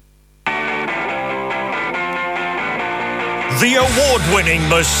The award-winning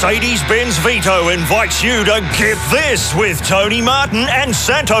Mercedes-Benz Vito invites you to Get This with Tony Martin and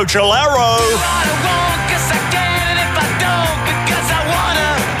Santo Cilauro.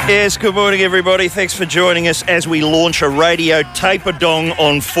 Yes, good morning, everybody. Thanks for joining us as we launch a radio tape-a-dong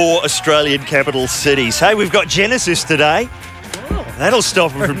on 4 Australian capital cities. Hey, we've got Genesis today. That'll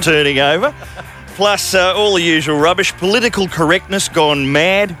stop them from turning over. Plus, all the usual rubbish. Political correctness gone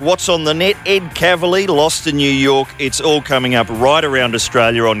mad. What's on the net? Ed Cavalier lost in New York. It's all coming up right around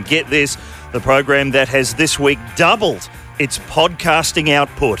Australia on Get This, the program that has this week doubled its podcasting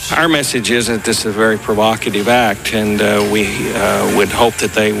output. Our message is that this is a very provocative act, and we would hope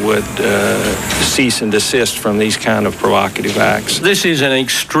that they would cease and desist from these kind of provocative acts. This is an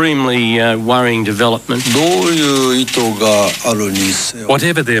extremely worrying development.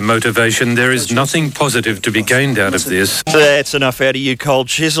 Whatever their motivation, there is nothing positive to be gained out of this. That's enough out of you, Cold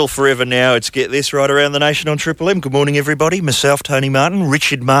Chisel. Forever now, it's Get This right around the nation on Triple M. Good morning, everybody. Myself, Tony Martin,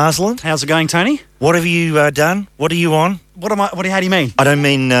 Richard Marsland. How's it going, Tony? What have you done? What are you on? How do you mean? I don't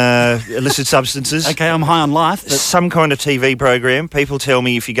mean illicit substances. Okay, I'm high on life. But... Some kind of TV program. People tell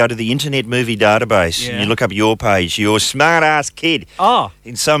me if you go to the Internet Movie Database and you look up your page, you're a smart-ass kid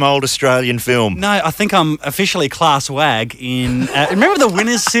in some old Australian film. No, I think I'm officially class wag in... remember the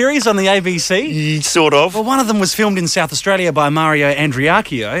Winners series on the ABC? Sort of. Well, one of them was filmed in South Australia by Mario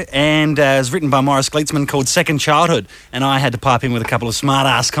Andriacchio and was written by Morris Gleitzman, called Second Childhood, and I had to pipe in with a couple of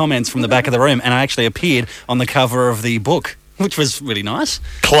smart-ass comments from the back of the room, and I actually appeared on the cover of the book, which was really nice.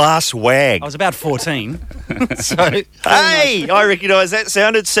 Class wag. I was about 14. So, hey, nice. I recognise that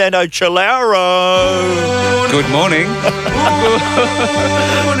sound. It's Santo Cilauro. Good morning.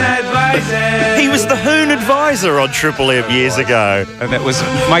 He was the Hoon advisor on Triple M years ago. And that was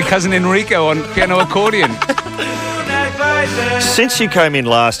my cousin Enrico on piano accordion. Since you came in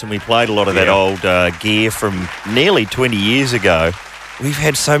last and we played a lot of that old gear from nearly 20 years ago, we've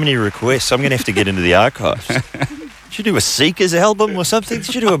had so many requests. I'm going to have to get into the archives. Did you do a Seekers album or something?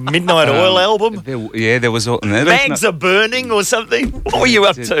 Did you do a Midnight Oil album? There was... Bags are burning or something? What were you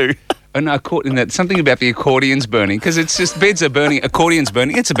up to? Something about the accordions burning, because it's just beds are burning, accordions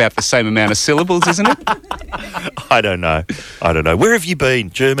burning. It's about the same amount of syllables, isn't it? I don't know. Where have you been?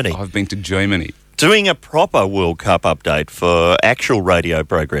 Germany? I've been to Germany. Doing a proper World Cup update for actual radio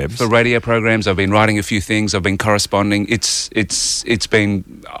programs. For radio programs, I've been writing a few things. I've been corresponding. It's been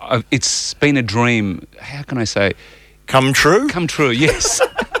a dream. How can I say? Come true? Come true, yes.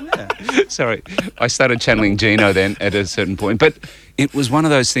 Sorry, I started channeling Gino then at a certain point. But it was one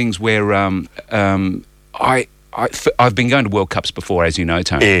of those things where I've been going to World Cups before, as you know,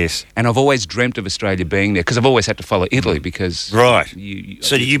 Tony. Yes. And I've always dreamt of Australia being there, because I've always had to follow Italy, because... Right.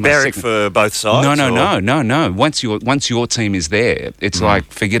 So do you barrack for both sides? No. Once your team is there, it's like,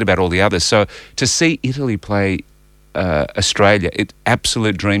 forget about all the others. So to see Italy play Australia,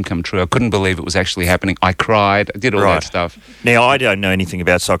 absolute dream come true. I couldn't believe it was actually happening. I cried. I did all that stuff. Now, I don't know anything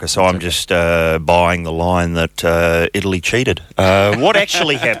about soccer, so I'm just buying the line that Italy cheated. What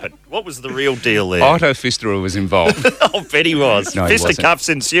actually happened? What was the real deal there? Otto Pfisterer was involved. I bet he was. No, fisticuffs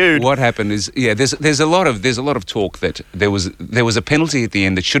ensued. What happened is, there's a lot of talk that there was a penalty at the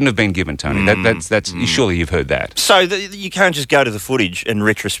end that shouldn't have been given, Tony. Surely you've heard that. So you can't just go to the footage and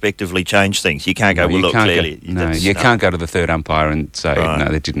retrospectively change things. You can't go, clearly. You can't go to the third umpire and say, no,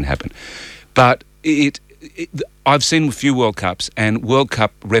 that didn't happen. But I've seen a few World Cups, and World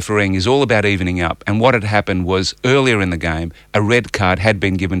Cup refereeing is all about evening up. And what had happened was, earlier in the game, a red card had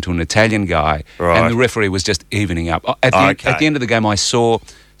been given to an Italian guy, and the referee was just evening up. At the end of the game, I saw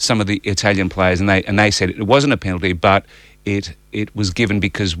some of the Italian players, and they said it wasn't a penalty, but it was given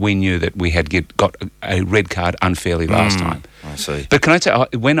because we knew that we had got a red card unfairly last time. I see. But can I tell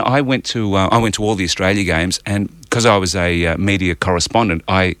you, when I went to all the Australia games, and because I was a media correspondent,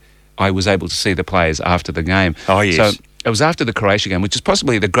 I was able to see the players after the game. Oh, yes. So it was after the Croatia game, which is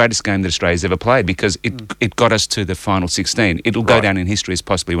possibly the greatest game that Australia's ever played, because it got us to the final 16. It'll go down in history as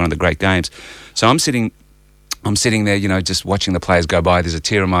possibly one of the great games. So I'm sitting there, just watching the players go by. There's a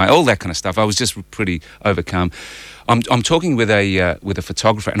tear in my eye, all that kind of stuff. I was just pretty overcome. I'm talking with a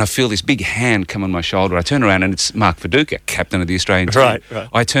photographer, and I feel this big hand come on my shoulder. I turn around, and it's Mark Viduka, captain of the Australian team. Right.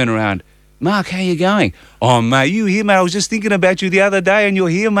 I turn around. Mark, how you going? Oh, mate, you here, mate? I was just thinking about you the other day, and you're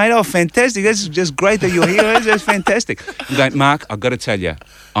here, mate. Oh, fantastic. That's just great that you're here. That's fantastic. I'm going, Mark, I've got to tell you,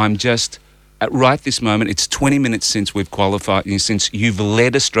 I'm just, right this moment, it's 20 minutes since we've qualified, since you've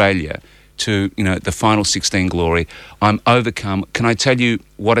led Australia to, the final 16 glory. I'm overcome. Can I tell you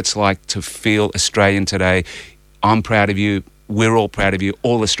what it's like to feel Australian today? I'm proud of you. we're all proud of you.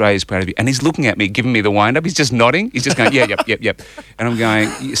 All Australia's proud of you. And he's looking at me, giving me the wind-up. He's just nodding. He's just going, yeah, yep. And I'm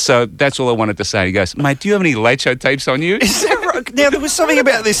going, so that's all I wanted to say. He goes, mate, do you have any Late Show tapes on you? Is that right? Now, there was something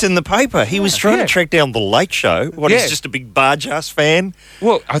about this in the paper. He was trying to track down The Late Show. What, he's just a big Bargearse fan?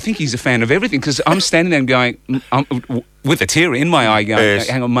 Well, I think he's a fan of everything because I'm standing there and going, with a tear in my eye going,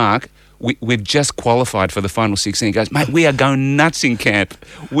 hang on, Mark, we've just qualified for the final 16. He goes, mate, we are going nuts in camp.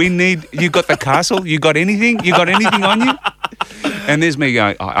 You got the castle? You got anything? You got anything on you? And there's me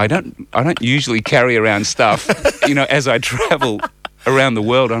going, I don't usually carry around stuff, as I travel around the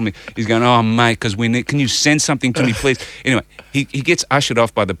world on me. He's going, oh, mate, because can you send something to me, please? Anyway, he gets ushered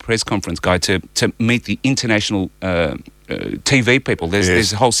off by the press conference guy to meet the international TV people.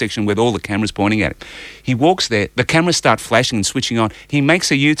 There's a whole section with all the cameras pointing at him. He walks there, the cameras start flashing and switching on. He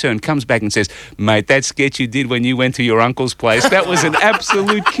makes a U-turn, comes back and says, mate, that sketch you did when you went to your uncle's place, that was an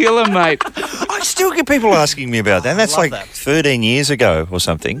absolute killer, mate. I still get people asking me about that. That's like 13 years ago or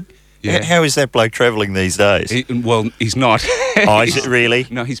something. Yeah. How is that bloke travelling these days? He's not. Oh, is it really?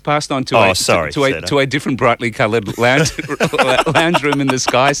 No, he's passed on to a different brightly coloured lounge room in the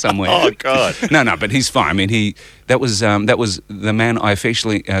sky somewhere. Oh, God. No, but he's fine. I mean, that was the man I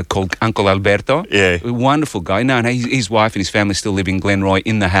officially called Uncle Alberto. Yeah. A wonderful guy. No, his wife and his family still live in Glenroy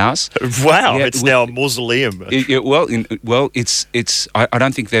in the house. Wow, it's now a mausoleum. It's. I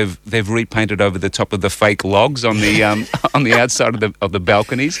don't think they've repainted over the top of the fake logs on the on the outside of the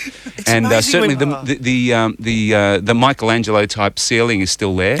balconies. It's and certainly the Michelangelo type ceiling is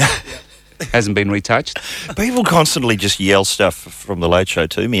still there. Hasn't been retouched. People constantly just yell stuff from the Late Show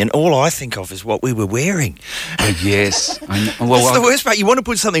to me, and all I think of is what we were wearing. Yes. That's the worst part. You want to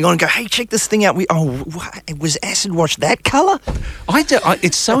put something on and go, hey, check this thing out. Was acid wash that colour?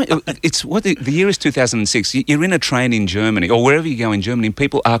 It's what the year is 2006. You're in a train in Germany, or wherever you go in Germany, and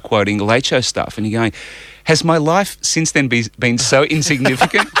people are quoting Late Show stuff, and you're going, has my life since then been so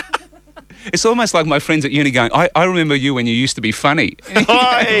insignificant? It's almost like my friends at uni going, I remember you when you used to be funny.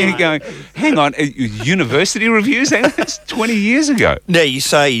 And you're going, hang on, university reviews? That's 20 years ago. Now, you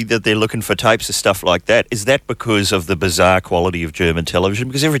say that they're looking for tapes of stuff like that. Is that because of the bizarre quality of German television?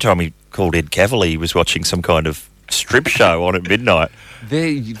 Because every time he called Ed Cavalier, he was watching some kind of strip show on at midnight.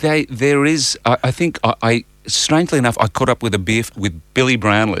 There is, I think, strangely enough, I caught up with a beef with Billy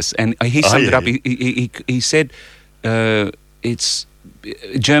Brownless, and he summed it up. He said, it's...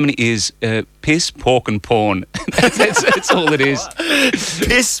 Germany is piss, pork and porn. that's all it is.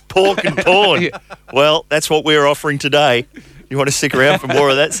 Piss, pork and porn. Yeah. Well, that's what we're offering today. You want to stick around for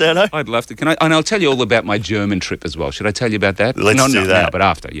more of that, Santo? I'd love to. And I'll tell you all about my German trip as well. Should I tell you about that? Let's do that. No, but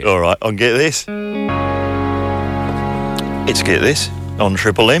after, yeah. All right, I'll get this. Let's get this on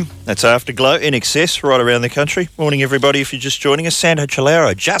Triple M. That's Afterglow in excess right around the country. Morning, everybody. If you're just joining us, Santo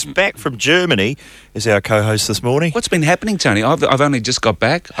Cilauro, just back from Germany, is our co-host this morning. What's been happening, Tony? I've only just got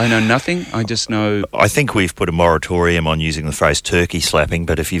back. I know nothing. I just know... I think we've put a moratorium on using the phrase turkey slapping,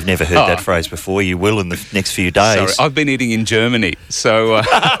 but if you've never heard that phrase before, you will in the next few days. Sorry, I've been eating in Germany, so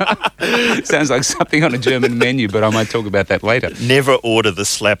sounds like something on a German menu, but I might talk about that later. Never order the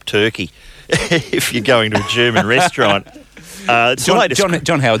slap turkey if you're going to a German restaurant.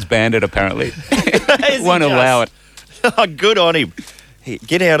 John Howard's banned it, apparently. Won't allow it. Oh, good on him. Here,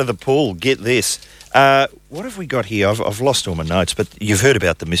 get out of the pool. Get this. What have we got here? I've lost all my notes, but you've heard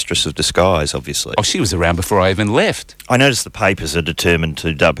about the Mistress of Disguise, obviously. Oh, she was around before I even left. I noticed the papers are determined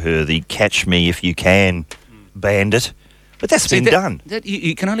to dub her the Catch Me If You Can bandit. But that's been done.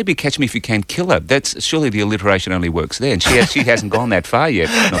 You can only be Catch Me If You Can killer. That's surely the alliteration only works there, and she hasn't gone that far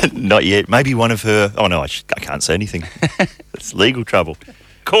yet. Not yet. Maybe one of her... Oh, no, I can't say anything. It's legal trouble.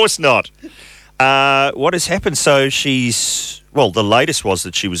 Of course not. What has happened? So she's... Well, the latest was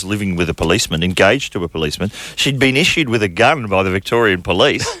that she was living with a policeman, engaged to a policeman. She'd been issued with a gun by the Victorian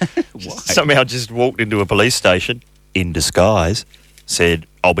police. Somehow just walked into a police station in disguise, said,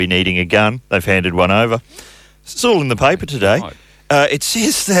 I'll be needing a gun. They've handed one over. It's all in the paper today. It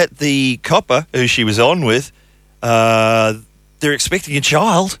says that the copper who she was on with, they're expecting a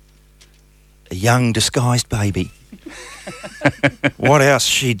child, a young disguised baby. What else?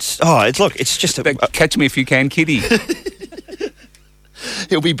 It's just a... Catch Me If You Can kiddie.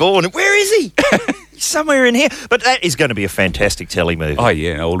 He'll be born. Where is he? Somewhere in here. But that is going to be a fantastic telly movie. Oh,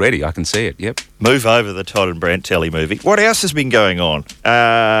 yeah, already. I can see it, yep. Move over the Todd and Brant telly movie. What else has been going on?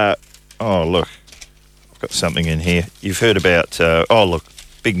 Look. Got something in here. You've heard about,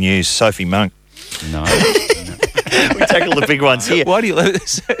 big news, Sophie Monk. No. We tackle the big ones here. Why do you...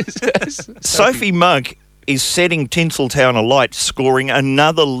 Sophie Monk is setting Tinseltown alight, scoring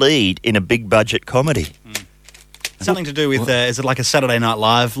another lead in a big budget comedy. Something to do with, is it like a Saturday Night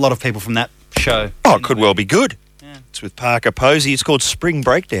Live? A lot of people from that show. Oh, it could well be good. Yeah. It's with Parker Posey. It's called Spring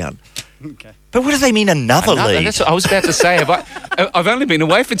Breakdown. Okay. But what do they mean, another lead? That's what I was about to say. I've only been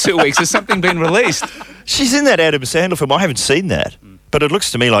away for 2 weeks. Has something been released? She's in that Adam Sandler film. I haven't seen that. But it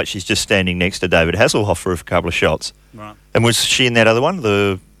looks to me like she's just standing next to David Hasselhoff for a couple of shots. Right. And was she in that other one,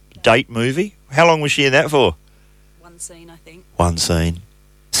 the Date movie? How long was she in that for? One scene, I think. One scene.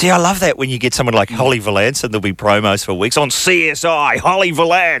 See, I love that when you get someone like Holly Valance and there'll be promos for weeks on CSI. Holly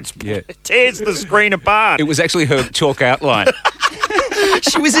Valance tears the screen apart. It was actually her chalk outline.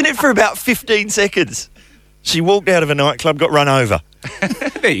 She was in it for about 15 seconds. She walked out of a nightclub, got run over.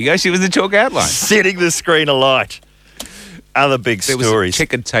 There you go. She was the chalk outline. Setting the screen alight. Other big There stories. was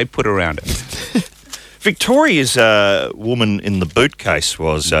checkered tape put around it. Victoria's woman in the boot case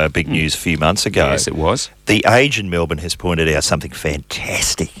was big news a few months ago. Yes, it was. The Age in Melbourne has pointed out something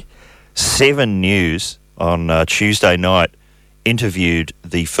fantastic. 7 News on Tuesday night interviewed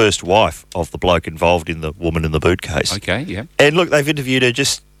the first wife of the bloke involved in the woman in the boot case. Okay, yeah. And look, they've interviewed her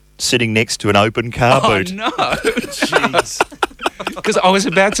just sitting next to an open car boot. Oh, no. Jeez. Because I was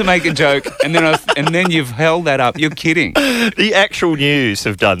about to make a joke, and then you've held that up. You're kidding. The actual News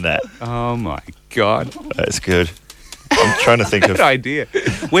have done that. Oh, my God. That's good. I'm trying to think Good idea.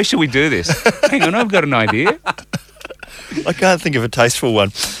 Where should we do this? Hang on, I've got an idea. I can't think of a tasteful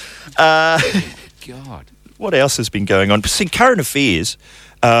one. God. What else has been going on? See, current affairs,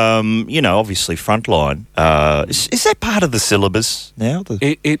 obviously Frontline. Is that part of the syllabus now?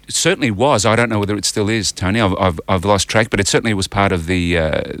 It certainly was. I don't know whether it still is, Tony. I've lost track, but it certainly was part of the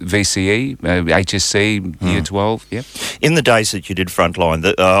VCE, HSC, Year 12, yeah. In the days that you did Frontline,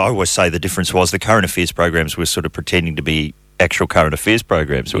 I always say the difference was the current affairs programs were sort of pretending to be actual current affairs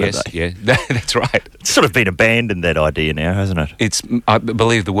programs, weren't they? Yeah, that's right. It's sort of been abandoned, that idea now, hasn't it? I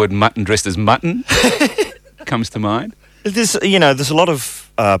believe the word mutton dressed as mutton comes to mind. There's a lot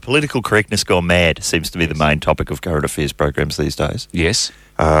of political correctness gone mad, seems to be the main topic of current affairs programs these days. Yes.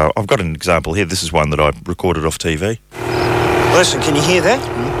 I've got an example here. This is one that I recorded off TV. Listen, can you hear that?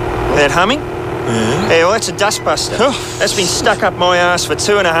 That humming? Yeah, well, that's a dustbuster. That's been stuck up my arse for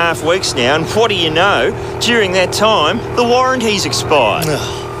 2.5 weeks now, and what do you know? During that time, the warranty's expired.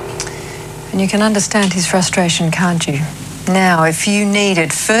 And you can understand his frustration, can't you? Now, if you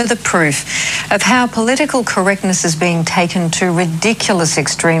needed further proof of how political correctness is being taken to ridiculous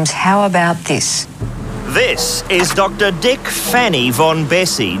extremes, how about this? This is Dr. Dick Fanny von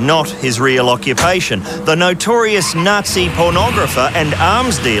Bessie, not his real occupation, the notorious Nazi pornographer and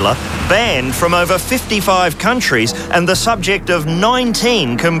arms dealer banned from over 55 countries and the subject of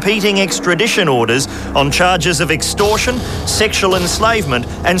 19 competing extradition orders on charges of extortion, sexual enslavement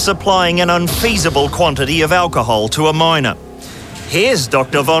and supplying an unfeasible quantity of alcohol to a minor. Here's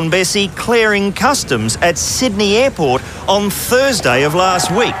Dr. von Bessie clearing customs at Sydney Airport on Thursday of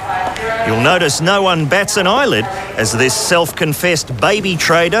last week. You'll notice no one bats an eyelid as this self-confessed baby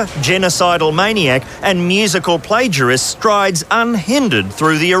trader, genocidal maniac and musical plagiarist strides unhindered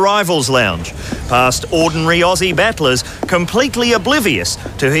through the arrivals lounge, past ordinary Aussie battlers completely oblivious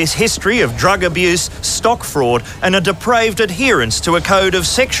to his history of drug abuse, stock fraud and a depraved adherence to a code of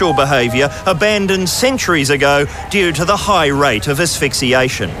sexual behaviour abandoned centuries ago due to the high rate of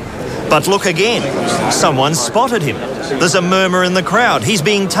asphyxiation. But look again, someone spotted him. There's a murmur in the crowd. He's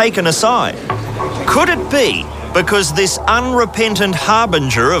being taken aside. Could it be because this unrepentant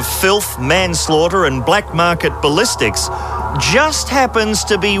harbinger of filth, manslaughter and black market ballistics just happens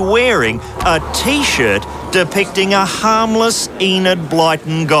to be wearing a T-shirt depicting a harmless Enid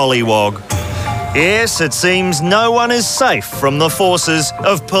Blyton gollywog? Yes, it seems no one is safe from the forces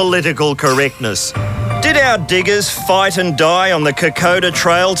of political correctness. Did our diggers fight and die on the Kokoda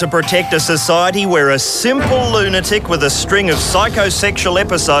Trail to protect a society where a simple lunatic with a string of psychosexual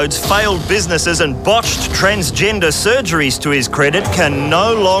episodes, failed businesses and botched transgender surgeries to his credit can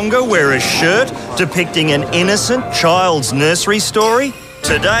no longer wear a shirt depicting an innocent child's nursery story?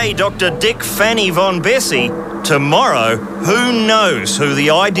 Today, Dr. Dick Fanny von Bessie. Tomorrow, who knows who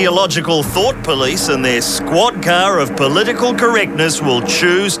the ideological thought police and their squad car of political correctness will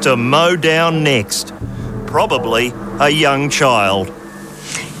choose to mow down next. Probably a young child.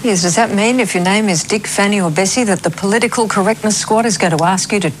 Yes, does that mean if your name is Dick, Fanny or Bessie that the political correctness squad is going to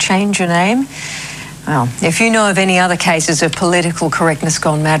ask you to change your name? Well, if you know of any other cases of political correctness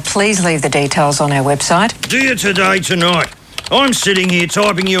gone mad, please leave the details on our website. Do you today, tonight? I'm sitting here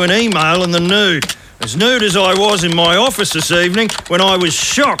typing you an email in the nude. As nude as I was in my office this evening when I was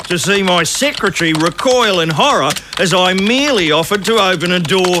shocked to see my secretary recoil in horror as I merely offered to open a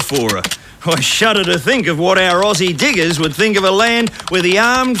door for her. I shudder to think of what our Aussie diggers would think of a land where the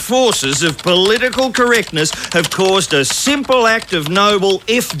armed forces of political correctness have caused a simple act of noble,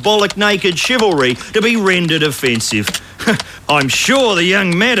 if bollock-naked chivalry to be rendered offensive. I'm sure the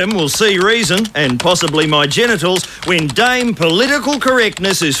young madam will see reason, and possibly my genitals, when Dame Political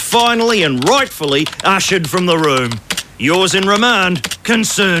Correctness is finally and rightfully ushered from the room. Yours in remand,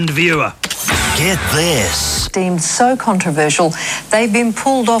 concerned viewer. Get this. Deemed so controversial, they've been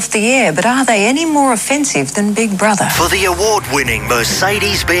pulled off the air, but are they any more offensive than Big Brother? For the award-winning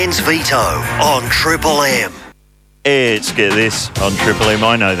Mercedes-Benz Vito on Triple M. Let's get this on Triple M.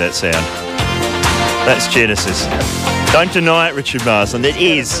 I know that sound. That's Genesis. Don't deny it, Richard Marsland. It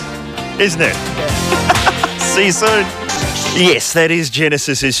is, isn't it? See you soon. Yes, that is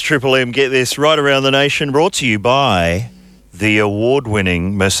Genesis' Triple M. Get this, right around the nation. Brought to you by the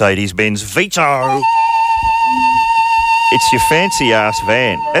award-winning Mercedes-Benz Vito. It's your fancy-ass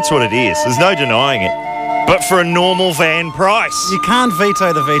van. That's what it is. There's no denying it. But for a normal van price. You can't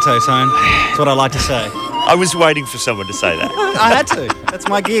veto the veto, son. That's what I like to say. I was waiting for someone to say that. I had to. That's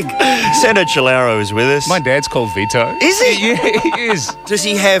my gig. Santo Cilauro is with us. My dad's called Vito. Is he? Yeah, he is. Does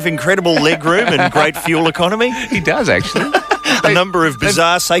he have incredible legroom and great fuel economy? He does, actually. A number of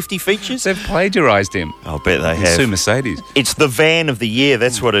bizarre safety features? They've plagiarised him. I'll bet they have. Sue Mercedes. It's the van of the year,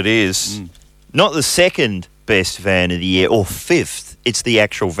 that's what it is. Not the second best van of the year, or fifth. It's the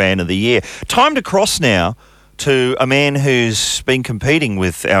actual van of the year. Time to cross now to a man who's been competing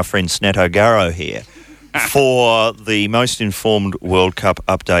with our friend Santo Garro here for the most informed World Cup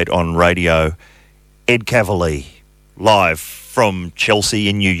update on radio. Ed Cavalier, live from Chelsea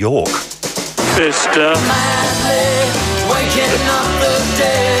in New York. Fister.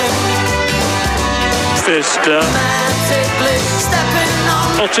 Fister.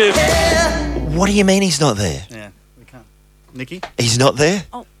 What do you mean he's not there? Yeah, we can't. Nikki? He's not there?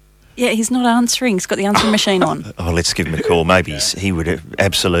 Yeah, he's not answering. He's got the answering machine on. Oh, let's give him a call. Maybe he would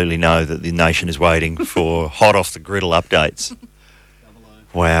absolutely know that the nation is waiting for hot off the griddle updates.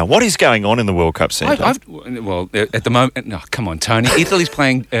 Wow. What is going on in the World Cup, Santo? Well, at the moment, no, come on, Tony. Italy's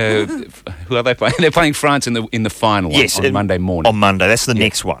playing. Who are they playing? They're playing France in the final on Monday morning. On Monday, that's the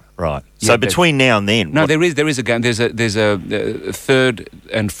next one, right? So between now and then, there is a game. There's a third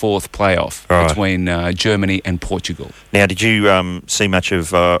and fourth playoff between Germany and Portugal. Now, did you see much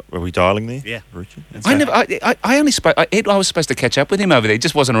of? Are we dialing there? Yeah, Richard. I only spoke. I was supposed to catch up with him over there. He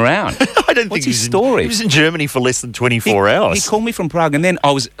just wasn't around. I don't What's think his story? He was in Germany for less than 24 hours. He called me from Prague, and then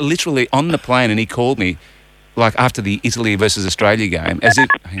I was literally on the plane, and he called me like after the Italy versus Australia game, as if.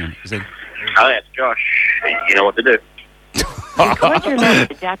 Hang on, is that? Oh, that's Josh. You know what to do. Record your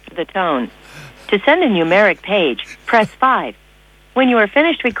message after the tone. To send a numeric page, press 5. When you are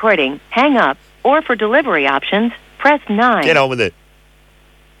finished recording, hang up, or for delivery options, press 9. Get on with it.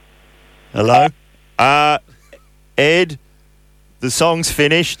 Hello? Ed, the song's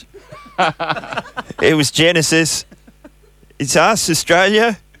finished. It was Genesis. It's us,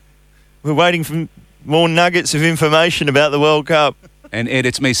 Australia. We're waiting for more nuggets of information about the World Cup. And Ed,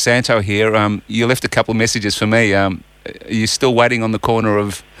 it's me, Santo here. You left a couple of messages for me. Are you still waiting on the corner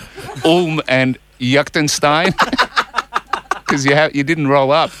of Ulm and Liechtenstein? Because you didn't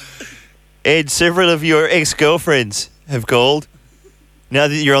roll up. Ed, several of your ex-girlfriends have called. Now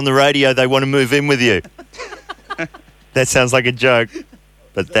that you're on the radio, they want to move in with you. That sounds like a joke,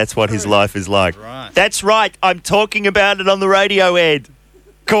 but that's what his life is like. Right. That's right. I'm talking about it on the radio, Ed.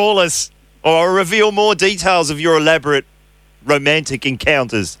 Call us or reveal more details of your elaborate romantic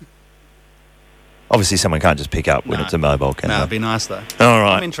encounters. Obviously, someone can't just pick up when it's a mobile, can No, they? it'd be nice, though. All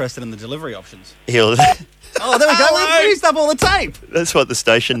right. I'm interested in the delivery options. He'll... Oh, there we go. We've used up all the tape. That's what the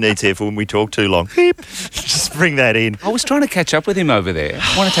station needs here for when we talk too long. Beep. Just bring that in. I was trying to catch up with him over there.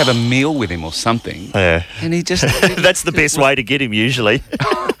 I wanted to have a meal with him or something. Yeah. And he just... That's the best way to get him, usually.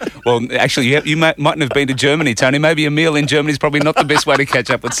 Well, actually, you mightn't have been to Germany, Tony. Maybe a meal in Germany is probably not the best way to catch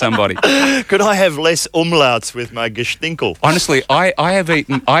up with somebody. Could I have less umlauts with my Gestinkel? Honestly, I have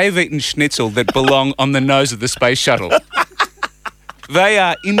eaten schnitzel that belong on the nose of the space shuttle. They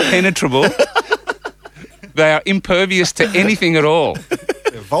are impenetrable. They are impervious to anything at all.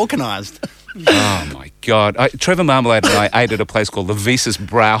 They're vulcanised. Oh, my God. Trevor Marmalade and I ate at a place called the Visa's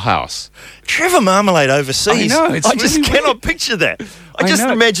Brauhaus. Trevor Marmalade overseas? I know. I just cannot picture that. I just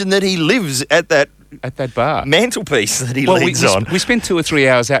imagine that he lives at that bar. Mantelpiece that he leans on. We spent 2 or 3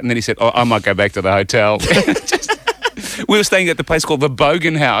 hours out, and then he said, I might go back to the hotel. We were staying at the place called the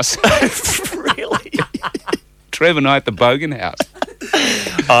Bogan House. Really? Trevor and I at the Bogan House.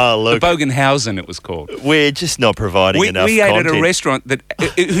 Oh, look. The Bogenhausen, it was called. We're just not providing enough We ate content. at a restaurant that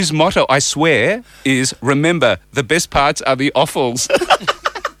whose motto, I swear, is remember, the best parts are the offals.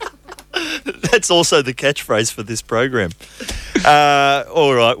 That's also the catchphrase for this program.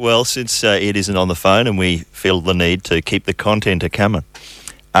 All right, well, since Ed isn't on the phone and we feel the need to keep the content a-coming,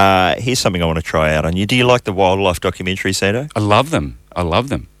 here's something I want to try out on you. Do you like the wildlife documentary, Santo? I love them.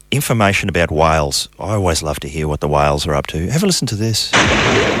 Information about whales. I always love to hear what the whales are up to. Have a listen to this.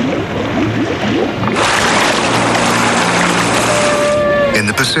 In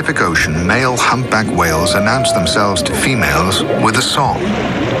the Pacific Ocean, male humpback whales announce themselves to females with a song.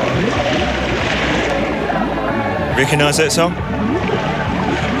 Recognise that song?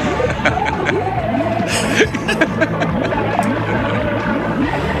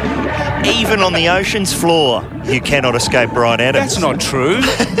 Even on the ocean's floor, you cannot escape Brian Adams. That's not true.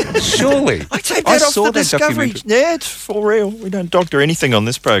 Surely. I take that off the Discovery. Yeah, it's for real. We don't doctor anything on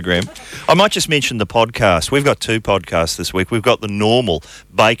this program. I might just mention the podcast. We've got 2 podcasts this week. We've got the normal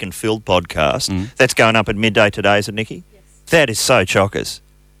bacon-filled podcast. That's going up at midday today, is it, Nikki? Yes. That is so chockers.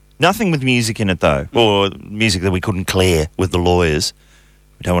 Nothing with music in it, though, or music that we couldn't clear with the lawyers.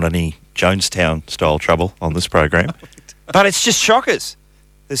 We don't want any Jonestown-style trouble on this program. But it's just chockers.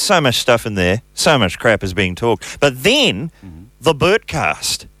 There's so much stuff in there. So much crap is being talked. But then, the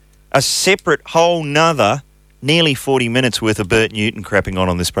Bertcast, a separate whole nother nearly 40 minutes worth of Bert Newton crapping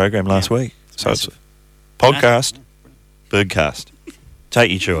on this program last week. So it's a podcast, Birdcast.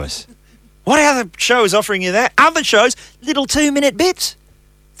 Take your choice. What other show is offering you that? Other shows, little 2-minute bits,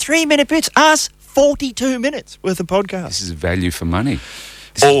 3-minute bits. Us, 42 minutes worth of podcast. This is value for money.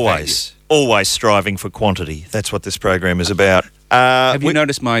 Always striving for quantity. That's what this program is about. Have you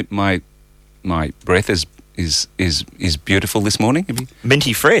noticed my breath is beautiful this morning?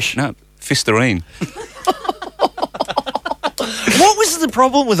 Minty fresh? No, Fisterine. What was the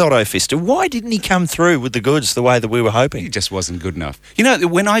problem with Otto Pfister? Why didn't he come through with the goods the way that we were hoping? He just wasn't good enough. You know,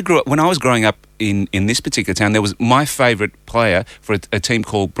 when I was growing up in this particular town, there was my favourite player for a team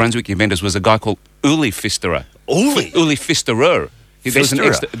called Brunswick Juventus was a guy called Uli Pfisterer. Uli Pfisterer. There was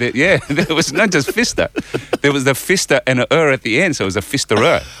there was not just Pfister. There was the Pfister and a at the end, so it was a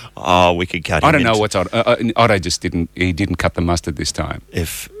Pfisterer. Oh, we could cut him. I don't know what's Otto just didn't cut the mustard this time.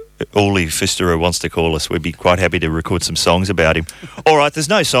 If Uli Pfisterer wants to call us, we'd be quite happy to record some songs about him. All right, there's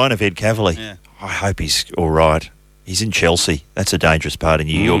no sign of Ed Cavalier. Yeah. I hope he's all right. He's in Chelsea. That's a dangerous part of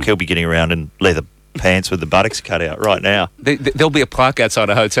New York. He'll be getting around in leather pants with the buttocks cut out right now. There'll be a plaque outside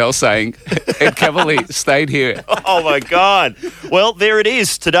a hotel saying Ed Cavalier stayed here. Oh my God. Well, there it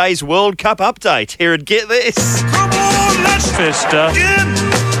is. Today's World Cup update. Here and get this. Come on, let's Fister.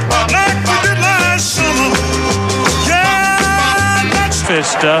 Like we did last summer. Yeah, let's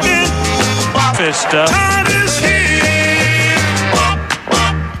Fister. Fister. Time is here.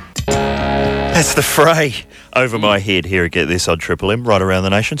 That's the fray over my head. Here at Get This on Triple M, right around the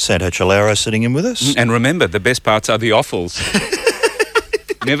nation. Santo Cilauro sitting in with us. And remember, the best parts are the offals.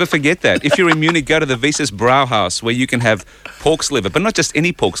 Never forget that. If you're in Munich, go to the Wieses Brauhaus, where you can have pork's liver, but not just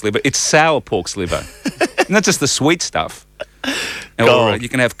any pork's liver, it's sour pork's liver. Not just the sweet stuff. Or you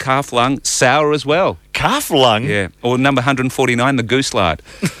can have calf lung, sour as well. Calf lung? Yeah. Or number 149, the goose lard.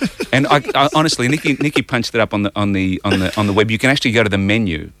 And I honestly, Nikki punched it up on the web. You can actually go to the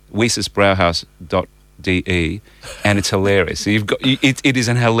menu, wiesesbrauhaus.de, and it's hilarious. So it is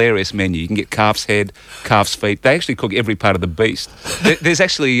an hilarious menu. You can get calf's head, calf's feet. They actually cook every part of the beast. There's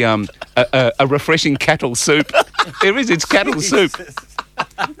actually a refreshing cattle soup. There is. It's cattle soup.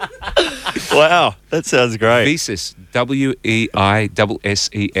 Wow, that sounds great. Wieses, WEISSES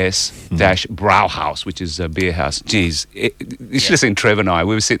Brauhaus, which is a beer house. Jeez, you should have seen Trevor and I.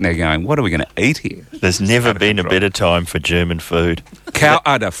 We were sitting there going, what are we going to eat here? There's never been a better time for German food. Cow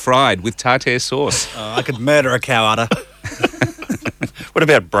udder fried with tartare sauce. Oh, I could murder a cow udder. What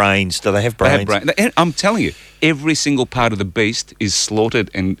about brains? Do they have brains? They have brains. I'm telling you, every single part of the beast is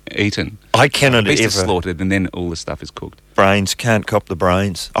slaughtered and eaten. I cannot the beast ever. is slaughtered and then all the stuff is cooked. Brains, can't cop the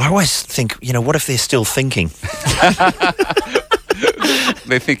brains. I always think, what if they're still thinking?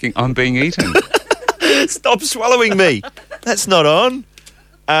 They're thinking, I'm being eaten. Stop swallowing me. That's not on.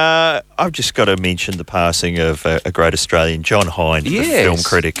 I've just got to mention the passing of a great Australian, John Hind, the film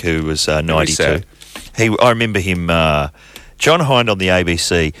critic who was 92. I remember him, John Hind on the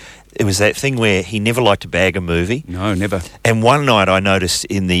ABC. It was that thing where he never liked to bag a movie. No, never. And one night I noticed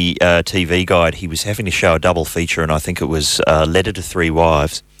in the TV guide he was having to show a double feature, and I think it was Letter to Three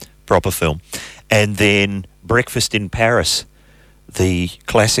Wives, proper film, and then Breakfast in Paris, the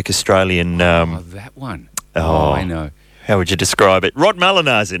classic Australian... that one. Oh, I know. How would you describe it? Rod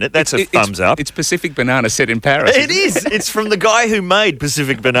Molinar's in it. That's a thumbs up. It's Pacific Banana set in Paris. It is. It's from the guy who made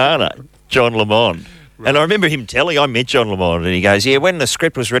Pacific Banana, John Lamont. And I remember him I met John Lamont, and he goes, yeah, when the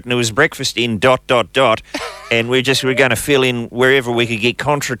script was written, it was breakfast in ... and we're going to fill in wherever we could get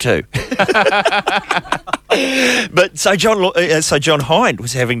contra to. But so John Hind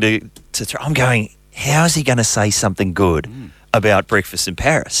was having to I'm going, how is he going to say something good about Breakfast in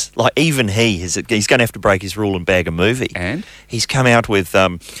Paris? Like, even he's going to have to break his rule and bag a movie. And? He's come out with,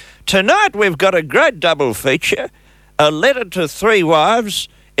 tonight we've got a great double feature. A Letter to Three Wives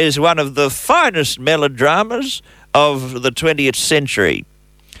is one of the finest melodramas of the 20th century.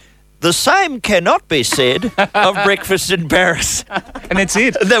 The same cannot be said of Breakfast in Paris. And that's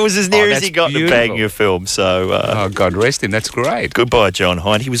it. That was as near as he got beautiful. to bagging a film. So, oh, God rest him. That's great. Goodbye, John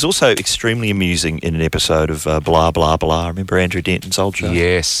Hind. He was also extremely amusing in an episode of Blah, Blah, Blah. Remember Andrew Denton's old show?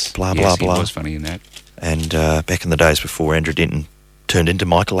 Yes. Blah, Blah, Blah. He was funny in that. And back in the days before Andrew Denton turned into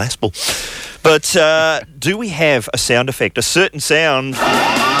Michael Aspel. But do we have a sound effect, a certain sound...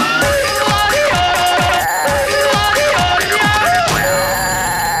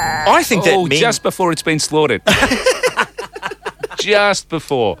 I think that just before it's been slaughtered. Just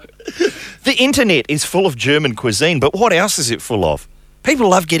before. The internet is full of German cuisine, but what else is it full of? People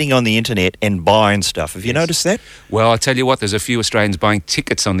love getting on the internet and buying stuff. Have you noticed that? Well, I tell you what, there's a few Australians buying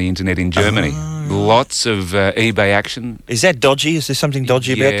tickets on the internet in Germany. Lots of eBay action. Is that dodgy? Is there something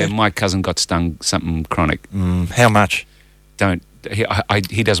dodgy about that? Yeah, my cousin got stung something chronic. How much?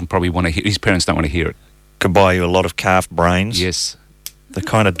 He doesn't probably want to hear. His parents don't want to hear it. Could buy you a lot of calf brains. Yes. The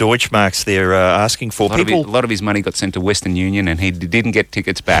kind of Deutschmarks they're asking for. A lot of his money got sent to Western Union and he didn't get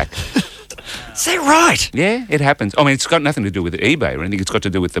tickets back. Is that right? Yeah, it happens. I mean, it's got nothing to do with eBay or anything. It's got to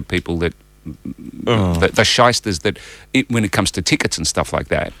do with the people that... The shysters when it comes to tickets and stuff like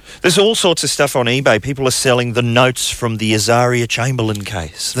that. There's all sorts of stuff on eBay. People are selling the notes from the Azaria Chamberlain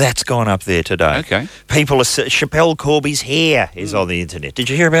case. That's gone up there today. Okay. Chappelle Corby's hair is on the internet. Did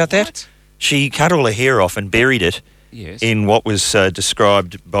you hear about that? What? She cut all her hair off and buried it. Yes. In what was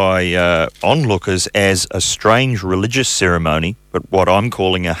described by onlookers as a strange religious ceremony, but what I'm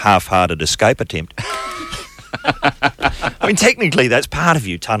calling a half-hearted escape attempt. I mean, technically, that's part of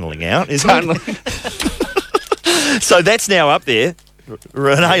you tunnelling out, isn't it? So that's now up there.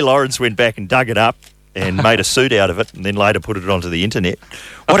 Renee Lawrence went back and dug it up and made a suit out of it and then later put it onto the internet.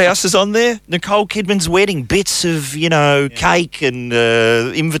 What else is on there? Nicole Kidman's wedding, bits of, cake and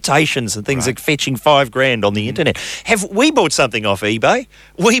invitations and things like fetching $5,000 on the internet. Have we bought something off eBay?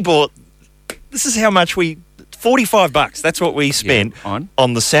 This is how much $45. That's what we spent on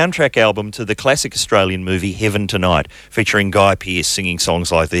the soundtrack album to the classic Australian movie Heaven Tonight, featuring Guy Pearce singing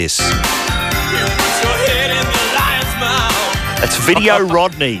songs like this. That's Video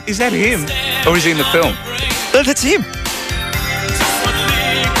Rodney. Is that him? Or is he in the film? No, that's him.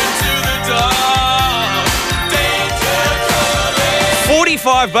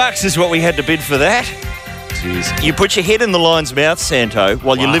 $45 is what we had to bid for that. Jeez. You put your head in the lion's mouth, Santo,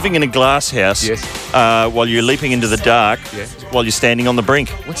 while you're living in a glass house, while you're leaping into the dark, while you're standing on the brink.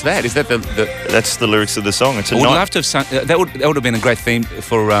 What's that? Is that the... That's the lyrics of the song. It's I would love to have sung... that would have been a great theme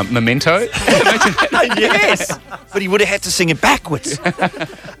for Memento. Yes, but he would have had to sing it backwards.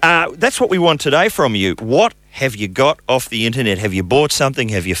 That's what we want today from you. What have you got off the internet? Have you bought something?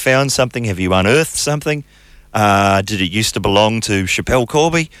 Have you found something? Have you unearthed something? Did it used to belong to Chappelle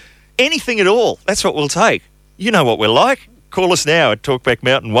Corby? Anything at all. That's what we'll take. You know what we're like. Call us now at Talkback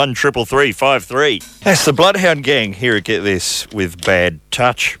Mountain 133353. That's the Bloodhound Gang here at Get This with Bad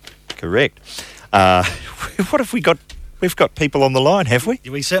Touch. Correct. What have we got? We've got people on the line, have we?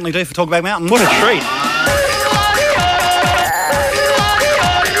 We certainly do for Talkback Mountain. What a treat.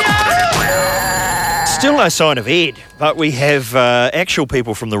 Still no sign of Ed, but we have actual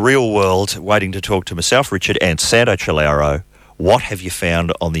people from the real world waiting to talk to myself, Richard, and Santo Cilauro. What have you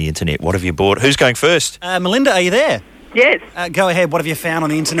found on the internet? What have you bought? Who's going first? Melinda, are you there? Yes. Go ahead. What have you found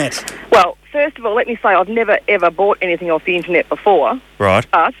on the internet? Well, first of all, let me say I've never, ever bought anything off the internet before. Right.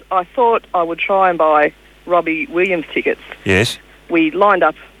 But I thought I would try and buy Robbie Williams tickets. Yes. We lined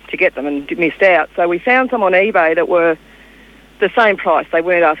up to get them and missed out. So we found some on eBay that were the same price. They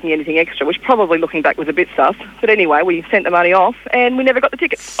weren't asking anything extra, which probably, looking back, was a bit sus. But anyway, we sent the money off and we never got the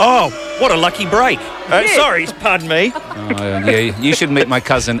tickets. Oh, what a lucky break. Sorry, pardon me. Yeah, you should meet my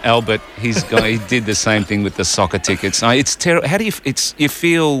cousin Albert. He did the same thing with the soccer tickets. It's terrible. How do you... you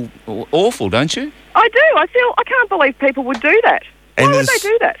feel awful, don't you? I do. I can't believe people would do that. Why would they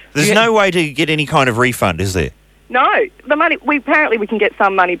do that? There's no way to get any kind of refund, is there? No, the money. Apparently we can get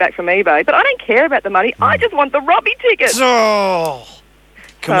some money back from eBay, but I don't care about the money. I just want the Robbie tickets. Oh,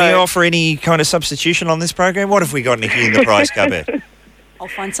 can we offer any kind of substitution on this program? What have we got in here in the prize cupboard? I'll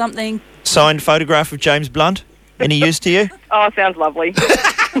find something. Signed photograph of James Blunt? Any use to you? Oh, sounds lovely.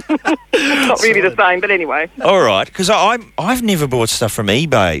 Not really the same, but anyway. All right, because I've never bought stuff from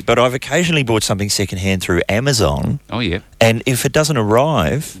eBay, but I've occasionally bought something secondhand through Amazon. Oh, yeah. And if it doesn't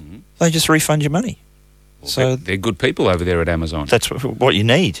arrive, they just refund your money. Well, so they're good people over there at Amazon. That's what you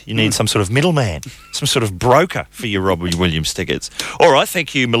need. You need some sort of middleman, some sort of broker for your Robbie Williams tickets. All right,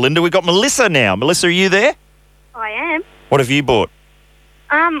 thank you, Melinda. We've got Melissa now. Melissa, are you there? I am. What have you bought?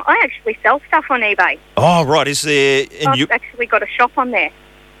 I actually sell stuff on eBay. Oh, right. Is there... I've actually got a shop on there.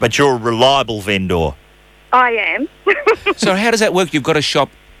 But you're a reliable vendor. I am. So how does that work? You've got a shop...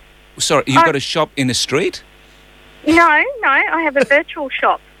 Sorry, you've got a shop in a street? No, I have a virtual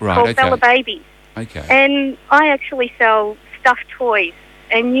shop Right, called okay. Bella Babies. Okay. And I actually sell stuffed toys.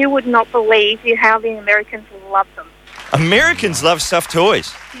 And you would not believe how the Americans love them. Americans love stuffed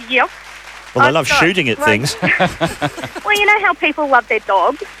toys. Yep. Well, they love shooting at things. Well, you know how people love their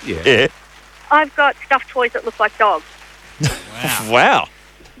dogs? Yeah. I've got stuffed toys that look like dogs. Wow.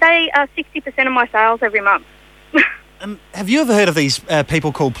 They are 60% of my sales every month. Have you ever heard of these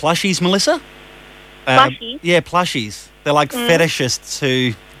people called plushies, Melissa? Plushies? Yeah, plushies. They're like fetishists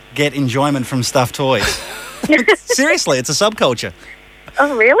who get enjoyment from stuffed toys. Seriously, it's a subculture.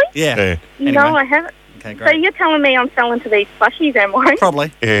 Oh, really? Yeah. No, I haven't. Okay, So great. you're telling me I'm selling to these plushies, am I?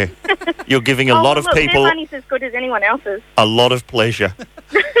 Probably. Yeah. You're giving a lot of look, people their money's as good as anyone else's. a lot of pleasure.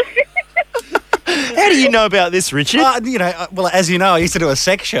 How do you know about this, Richard? Well, as you know, I used to do a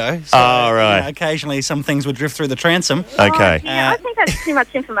sex show. So, Oh, right. occasionally some things would drift through the transom. Okay. Yeah, I think that's too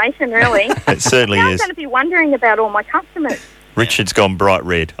much information, really. It certainly now I'm is. going to be wondering about all my customers. Richard's gone bright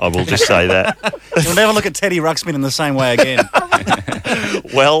red, I will just say that. You'll never look at Teddy Ruxpin in the same way again.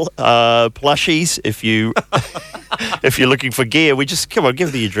 Well, plushies, if you're looking for gear, come on,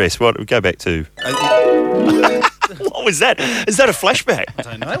 give the address. What go back to? What was that? Is that a flashback? I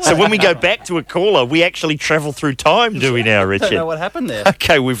don't know. So when we go back to a caller, we actually travel through time, do we now, Richard? I don't know what happened there.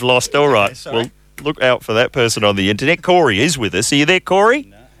 Okay, we've lost. All right. Well, look out for that person on the internet. Corey is with us. Are you there, Corey?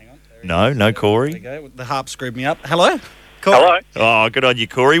 No, hang on. No, Corey. There we go. The harp screwed me up. Hello? Corey. Hello. Oh, good on you,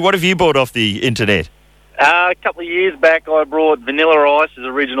 Corey. What have you bought off the internet? A couple of years back, I brought Vanilla Ice's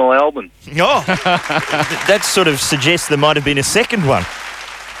original album. Oh, that sort of suggests there might have been a second one.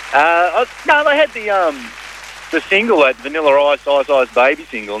 No, they had the single, that Vanilla Ice, Ice Ice Baby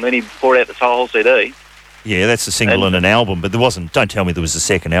single, and then he brought out this whole CD. Yeah, that's a single and an album, but there wasn't. Don't tell me there was a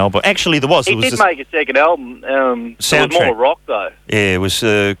second album. Actually, there was. He did make a second album. It was more rock, though. Yeah, it was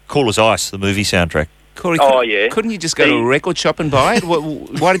Cool as Ice, the movie soundtrack. Corey, yeah. Couldn't you just go to a record shop and buy it?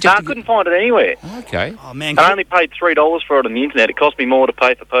 Why did you? No, I couldn't find it anywhere. Okay. Oh, man. I only paid $3 for it on the internet. It cost me more to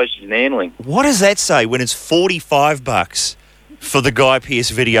pay for postage and handling. What does that say when it's $45 for the Guy Pearce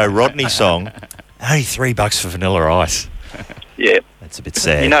Video Rodney song? Only $3 for Vanilla Ice. Yeah. That's a bit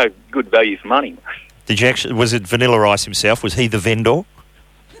sad. You know, good value for money. Did you actually? Was it Vanilla Ice himself? Was he the vendor?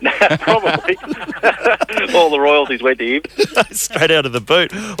 Probably. All the royalties went to him. Straight out of the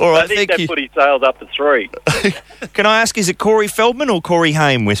boot. All right, I think thank that you. put his sales up to 3. Can I ask, is it Corey Feldman or Corey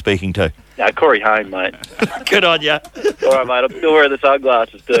Haim we're speaking to? No, Corey Haim, mate. Good on you. All right, mate. I'm still wearing the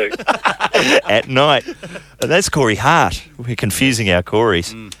sunglasses too. At night. That's Corey Hart. We're confusing our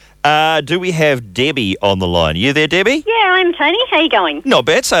Corys. Do we have Debbie on the line? You there, Debbie? Yeah, I'm Tony. How you going? Not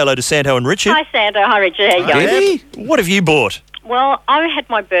bad. Say hello to Santo and Richard. Hi, Santo. Hi, Richard. How you going? Debbie, what have you bought? Well, I had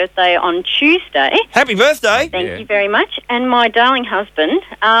my birthday on Tuesday. Happy birthday. Thank you very much. And my darling husband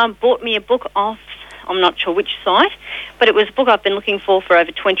bought me a book off, I'm not sure which site, but it was a book I've been looking for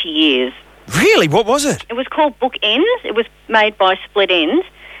over 20 years. Really? What was it? It was called Book Ends. It was made by Split Ends.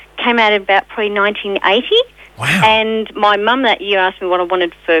 Came out in about pre-1980. Wow. And my mum that year asked me what I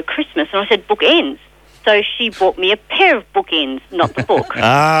wanted for Christmas, and I said Book Ends. So she bought me a pair of bookends, not the book.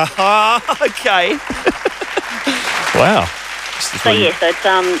 Okay. Wow. So yeah, so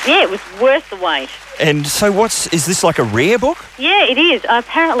it's it was worth the wait. And so is this like a rare book? Yeah, it is.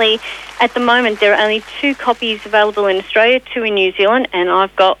 Apparently, at the moment, there are only 2 copies available in Australia, 2 in New Zealand, and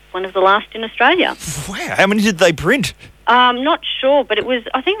I've got one of the last in Australia. Wow. How many did they print? Not sure, but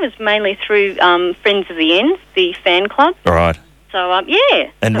I think it was mainly through Friends of the Ends, the fan club. All right. So, yeah.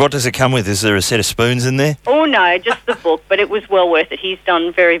 And what does it come with? Is there a set of spoons in there? Oh, no, just the book, but it was well worth it. He's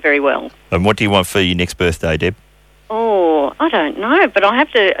done very, very well. And what do you want for your next birthday, Deb? Oh, I don't know, but I have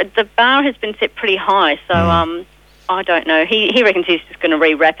to. The bar has been set pretty high, so I don't know. He reckons he's just going to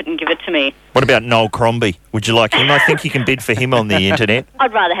rewrap it and give it to me. What about Noel Crombie? Would you like him? I think you can bid for him on the internet.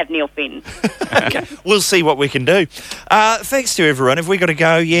 I'd rather have Neil Finn. Okay. We'll see what we can do. Thanks to everyone. Have we got to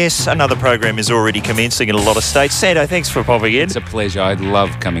go? Yes, another program is already commencing in a lot of states. Santo, thanks for popping in. It's a pleasure. I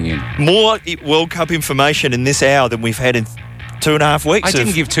love coming in. More World Cup information in this hour than we've had in 2.5 weeks. I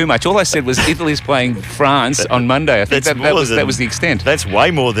didn't give too much. All I said was Italy's playing France on Monday. I think that was the extent. That's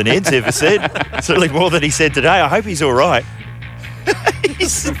way more than Ed's ever said. Certainly more than he said today. I hope he's all right.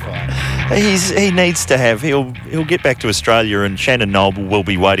 He needs to have. He'll get back to Australia, and Shannon Noble will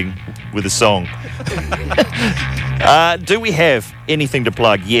be waiting with a song. Do we have anything to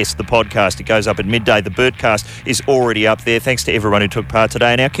plug? Yes, the podcast. It goes up at midday. The Birdcast is already up there. Thanks to everyone who took part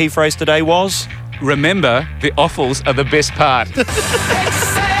today. And our key phrase today was... Remember, the offals are the best part.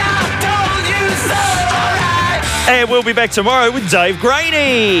 And we'll be back tomorrow with Dave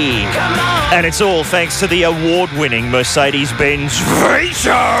Graney. And it's all thanks to the award-winning Mercedes-Benz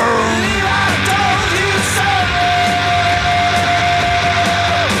Vito.